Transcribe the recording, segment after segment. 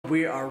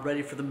We are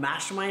ready for the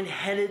mastermind,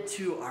 headed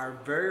to our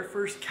very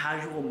first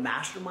casual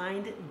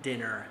mastermind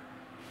dinner.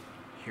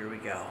 Here we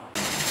go.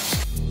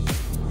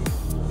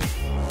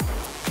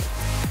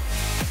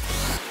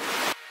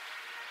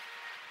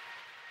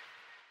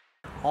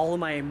 All of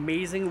my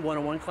amazing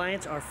one-on-one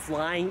clients are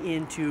flying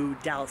into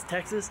Dallas,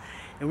 Texas,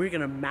 and we're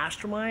gonna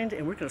mastermind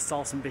and we're gonna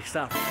solve some big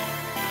stuff.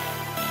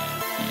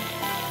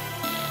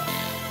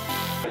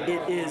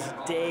 It is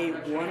day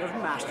one of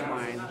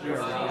Mastermind. We are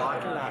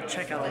rocking it out.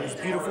 Check out all these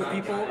beautiful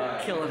people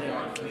killing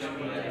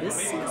it.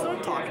 This is what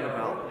I'm talking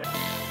about.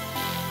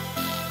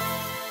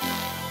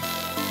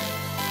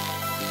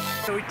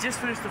 So we just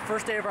finished the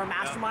first day of our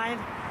Mastermind,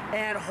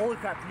 and holy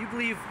crap, can you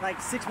believe like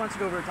 6 months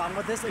ago we were talking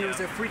about this and it was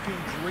a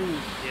freaking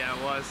dream. Yeah,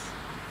 it was.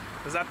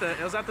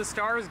 It was at the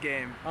Stars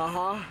game.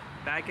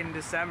 Back in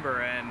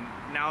December, and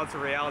now it's a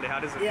reality. How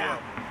does it feel?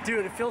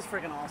 Dude, it feels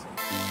freaking awesome.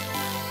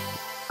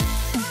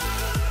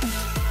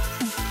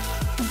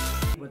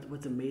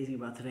 What's amazing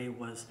about today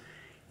was,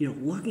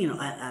 looking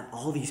at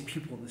all these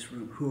people in this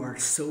room who are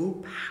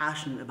so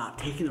passionate about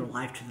taking their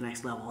life to the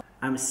next level.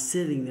 I'm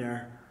sitting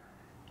there,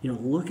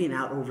 looking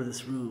out over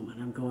this room,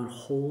 and I'm going,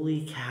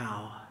 holy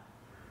cow,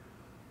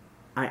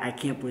 I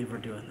can't believe we're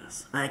doing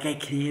this. Like, I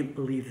can't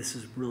believe this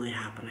is really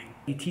happening.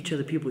 You teach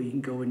other people, you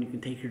can go and you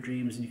can take your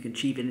dreams and you can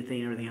achieve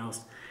anything and everything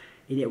else.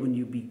 And yet when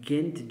you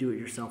begin to do it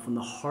yourself, when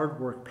the hard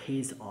work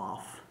pays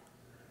off,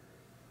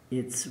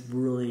 it's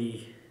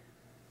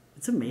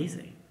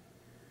amazing.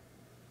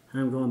 And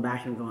I'm going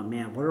back and I'm going,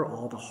 man, what are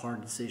all the hard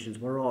decisions?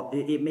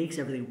 It makes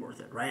everything worth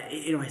it, right?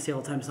 I say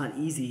all the time, it's not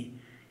easy,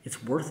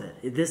 it's worth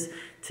it.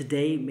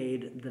 Today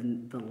made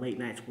the late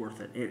nights worth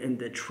it. And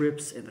the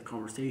trips and the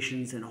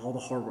conversations and all the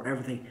hard work,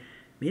 everything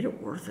made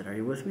it worth it. Are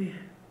you with me?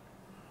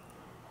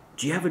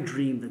 Do you have a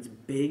dream that's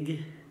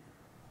big,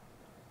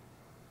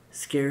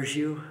 scares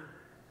you,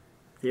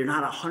 that you're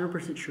not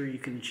 100% sure you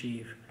can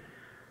achieve,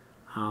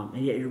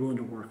 and yet you're willing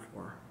to work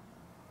for?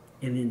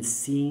 And then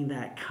seeing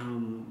that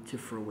come to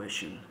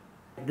fruition.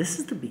 This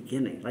is the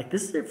beginning. Like,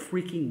 this is a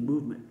freaking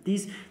movement.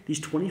 These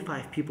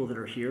 25 people that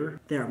are here,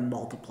 they are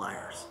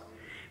multipliers.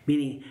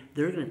 Meaning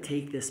they're gonna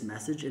take this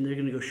message and they're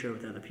gonna go share it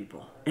with other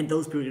people. And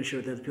those people are gonna share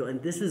it with other people.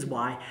 And this is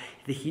why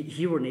the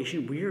Hero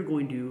Nation, we're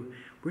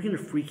gonna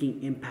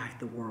freaking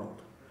impact the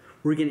world.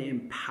 We're gonna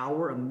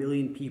empower 1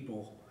 million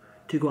people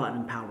to go out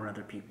and empower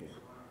other people.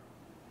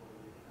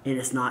 And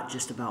it's not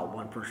just about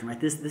one person, right?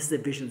 This is a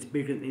vision that's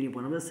bigger than any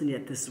one of us, and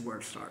yet this is where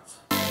it starts.